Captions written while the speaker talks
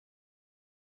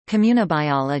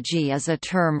Communibiology is a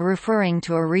term referring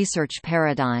to a research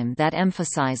paradigm that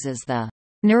emphasizes the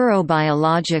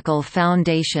neurobiological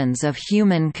foundations of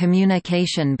human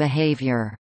communication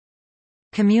behavior.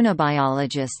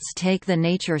 Communibiologists take the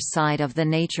nature side of the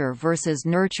nature versus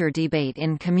nurture debate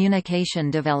in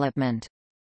communication development.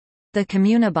 The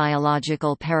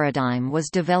communibiological paradigm was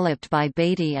developed by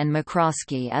Beatty and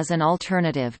McCroskey as an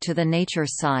alternative to the nature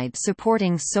side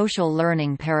supporting social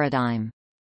learning paradigm.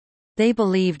 They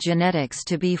believe genetics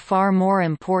to be far more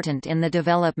important in the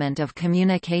development of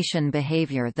communication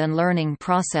behavior than learning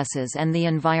processes and the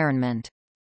environment.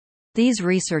 These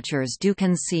researchers do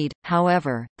concede,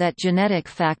 however, that genetic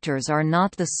factors are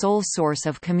not the sole source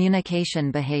of communication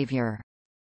behavior.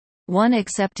 One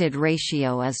accepted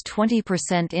ratio is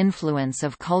 20% influence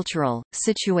of cultural,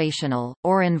 situational,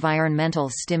 or environmental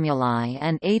stimuli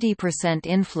and 80%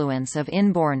 influence of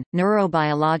inborn,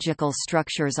 neurobiological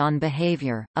structures on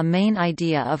behavior. A main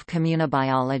idea of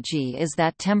communibiology is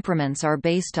that temperaments are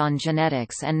based on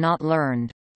genetics and not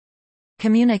learned.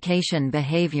 Communication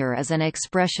behavior is an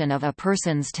expression of a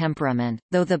person's temperament,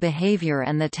 though the behavior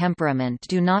and the temperament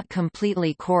do not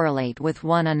completely correlate with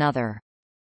one another.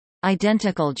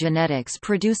 Identical genetics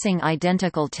producing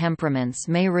identical temperaments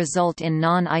may result in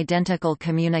non-identical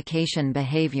communication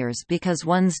behaviors because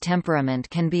one's temperament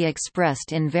can be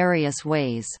expressed in various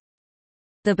ways.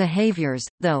 The behaviors,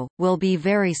 though, will be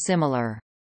very similar.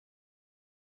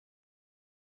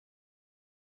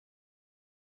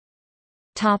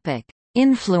 Topic: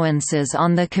 Influences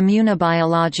on the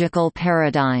communibiological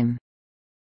paradigm.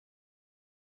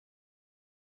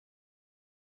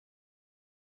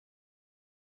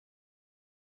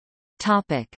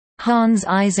 Hans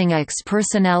Eysenck's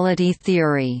personality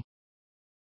theory.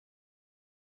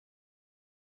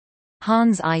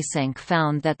 Hans Eysenck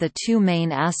found that the two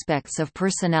main aspects of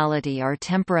personality are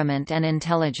temperament and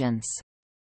intelligence.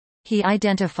 He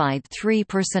identified three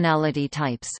personality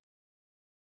types: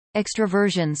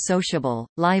 extroversion, sociable,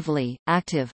 lively,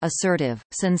 active, assertive,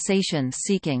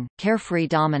 sensation-seeking, carefree,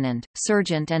 dominant,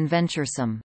 surgent and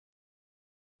venturesome.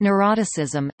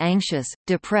 Neuroticism, anxious,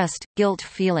 depressed, guilt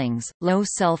feelings, low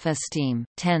self-esteem,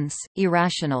 tense,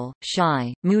 irrational,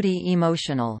 shy, moody,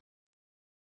 emotional.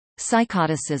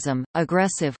 Psychoticism,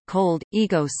 aggressive, cold,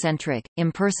 egocentric,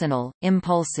 impersonal,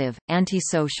 impulsive,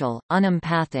 antisocial,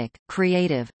 unempathic,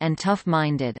 creative, and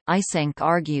tough-minded. Eysenck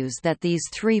argues that these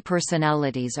three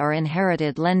personalities are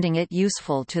inherited, lending it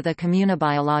useful to the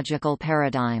communibiological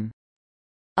paradigm.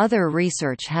 Other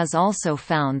research has also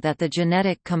found that the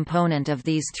genetic component of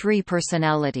these three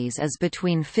personalities is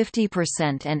between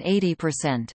 50% and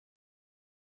 80%.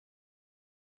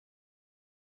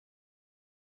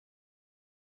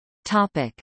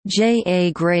 J.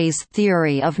 A. Gray's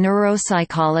theory of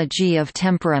neuropsychology of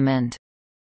temperament.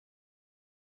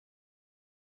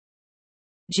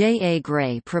 J. A.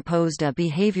 Gray proposed a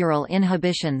behavioral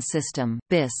inhibition system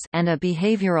 (BIS) and a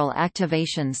behavioral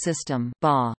activation system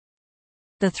 (BA).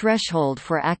 The threshold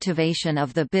for activation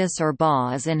of the BIS or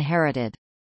BA is inherited.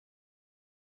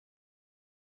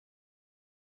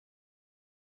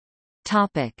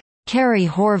 Cary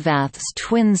Horvath's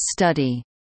twins study.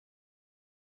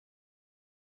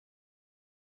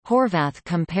 Horvath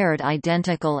compared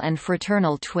identical and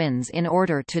fraternal twins in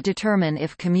order to determine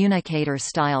if communicator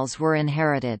styles were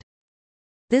inherited.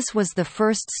 This was the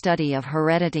first study of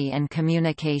heredity and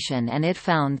communication, and it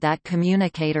found that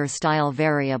communicator style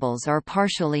variables are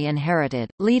partially inherited,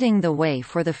 leading the way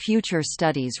for the future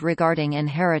studies regarding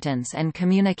inheritance and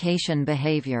communication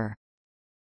behavior.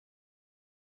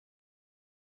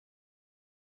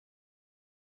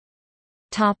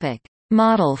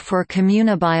 Model for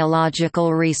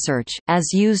communibiological research,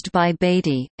 as used by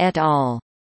Beatty, et al.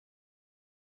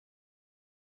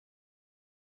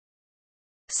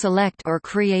 Select or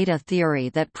create a theory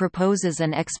that proposes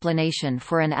an explanation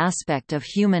for an aspect of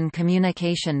human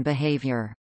communication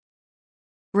behavior.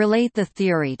 Relate the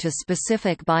theory to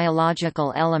specific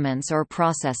biological elements or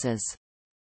processes.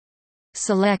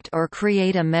 Select or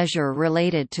create a measure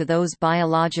related to those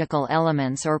biological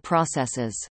elements or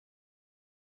processes.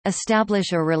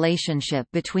 Establish a relationship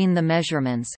between the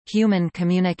measurements, human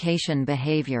communication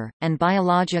behavior, and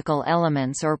biological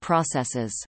elements or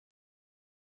processes.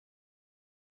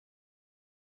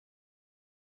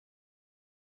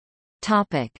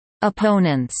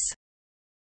 Opponents.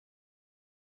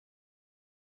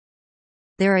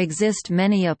 There exist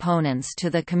many opponents to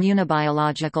the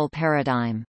communibiological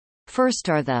paradigm. First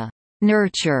are the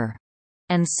nurture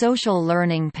and social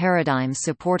learning paradigm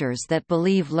supporters that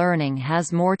believe learning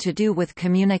has more to do with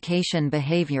communication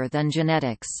behavior than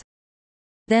genetics.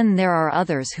 Then there are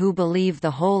others who believe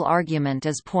the whole argument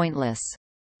is pointless.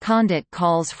 Condit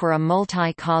calls for a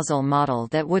multi-causal model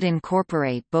that would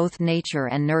incorporate both nature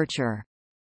and nurture.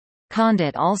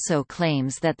 Condit also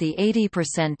claims that the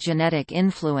 80% genetic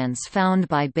influence found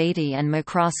by Beatty and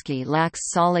McCroskey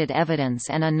lacks solid evidence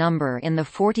and a number in the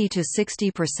 40 to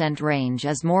 60% range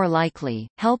is more likely,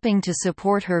 helping to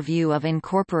support her view of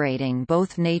incorporating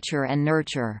both nature and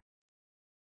nurture.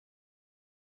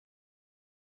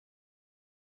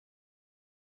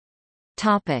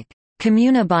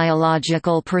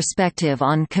 Communibiological perspective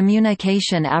on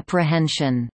communication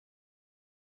apprehension.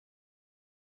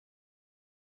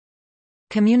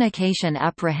 Communication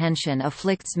apprehension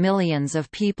afflicts millions of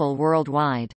people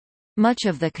worldwide. Much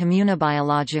of the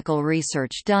communibiological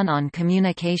research done on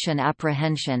communication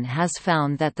apprehension has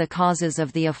found that the causes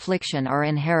of the affliction are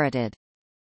inherited.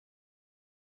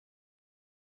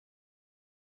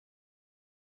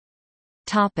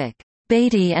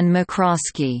 Beatty and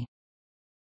McCroskey.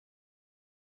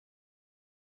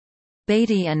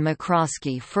 Beatty and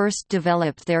McCroskey first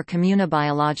developed their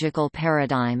communibiological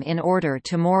paradigm in order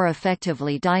to more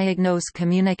effectively diagnose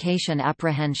communication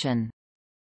apprehension.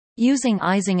 Using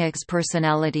Eysenck's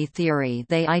personality theory,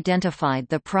 they identified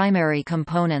the primary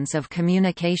components of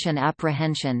communication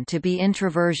apprehension to be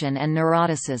introversion and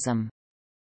neuroticism.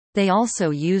 They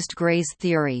also used Gray's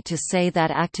theory to say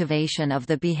that activation of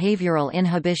the behavioral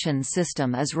inhibition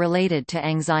system is related to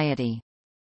anxiety.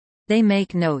 They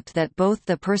make note that both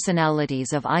the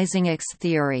personalities of Eysenck's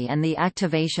theory and the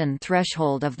activation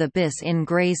threshold of the BIS in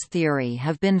Gray's theory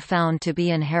have been found to be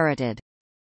inherited.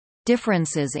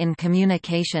 Differences in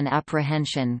communication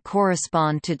apprehension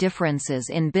correspond to differences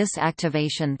in BIS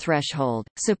activation threshold,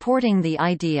 supporting the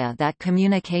idea that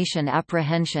communication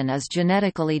apprehension is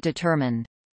genetically determined.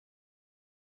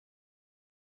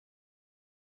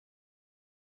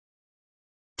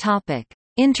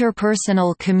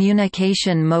 Interpersonal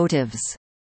communication motives.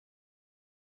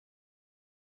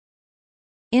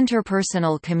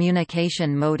 Interpersonal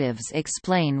communication motives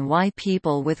explain why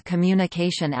people with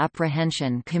communication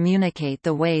apprehension communicate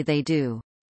the way they do.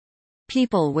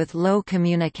 People with low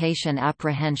communication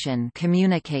apprehension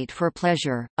communicate for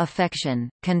pleasure, affection,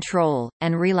 control,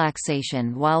 and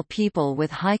relaxation, while people with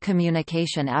high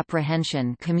communication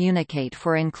apprehension communicate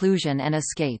for inclusion and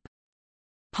escape.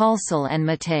 Paulsell and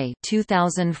Mattei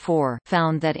 2004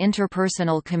 found that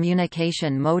interpersonal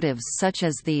communication motives such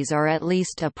as these are at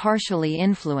least partially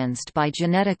influenced by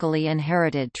genetically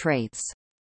inherited traits.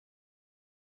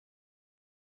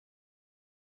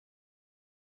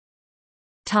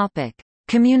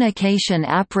 Communication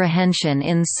apprehension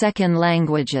in second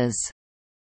languages.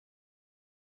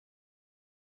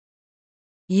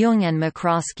 Jung and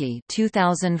McCroskey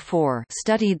 2004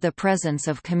 studied the presence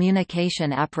of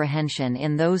communication apprehension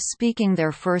in those speaking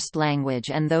their first language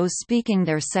and those speaking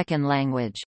their second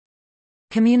language.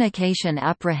 Communication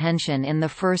apprehension in the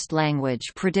first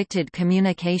language predicted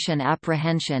communication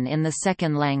apprehension in the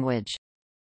second language.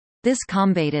 This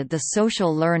combated the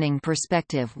social learning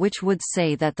perspective, which would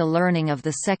say that the learning of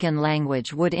the second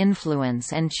language would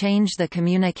influence and change the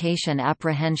communication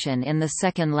apprehension in the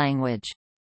second language.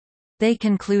 They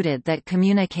concluded that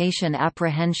communication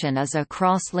apprehension is a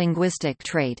cross-linguistic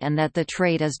trait and that the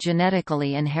trait is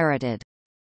genetically inherited.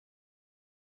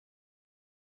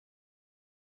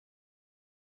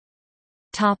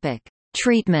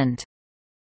 Treatment.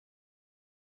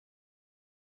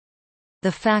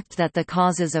 The fact that the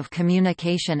causes of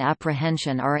communication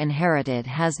apprehension are inherited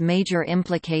has major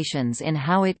implications in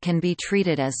how it can be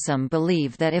treated, as some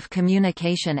believe that if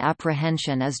communication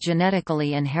apprehension is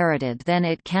genetically inherited then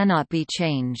it cannot be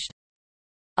changed.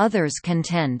 Others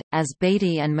contend, as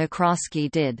Beatty and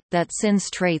McCroskey did, that since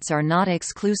traits are not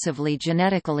exclusively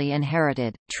genetically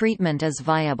inherited, treatment is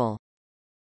viable.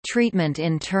 Treatment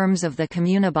in terms of the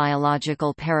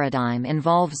communibiological paradigm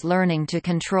involves learning to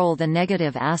control the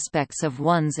negative aspects of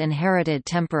one's inherited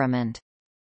temperament.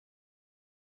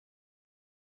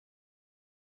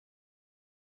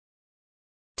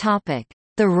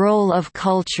 The role of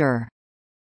culture.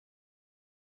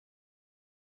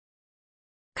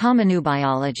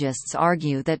 Communibiologists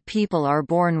argue that people are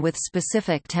born with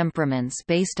specific temperaments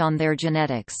based on their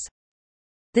genetics.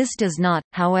 This does not,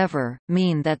 however,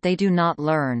 mean that they do not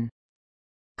learn.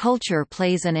 Culture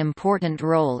plays an important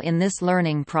role in this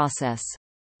learning process.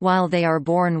 While they are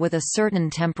born with a certain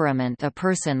temperament, a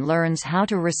person learns how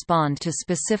to respond to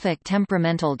specific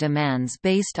temperamental demands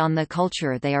based on the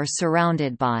culture they are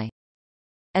surrounded by.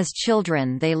 As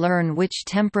children, they learn which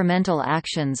temperamental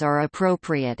actions are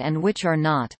appropriate and which are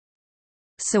not.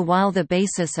 So while the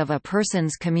basis of a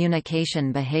person's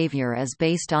communication behavior is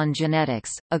based on genetics,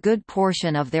 a good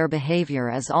portion of their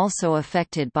behavior is also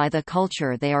affected by the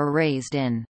culture they are raised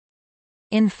in.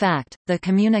 In fact, the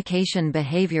communication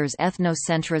behaviors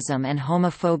ethnocentrism and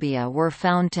homophobia were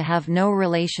found to have no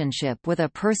relationship with a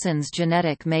person's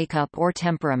genetic makeup or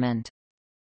temperament.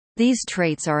 These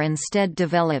traits are instead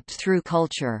developed through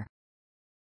culture.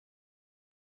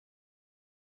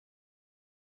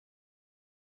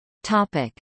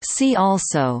 See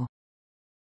also: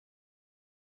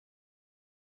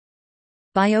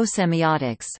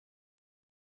 Biosemiotics,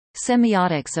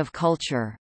 Semiotics of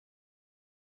culture.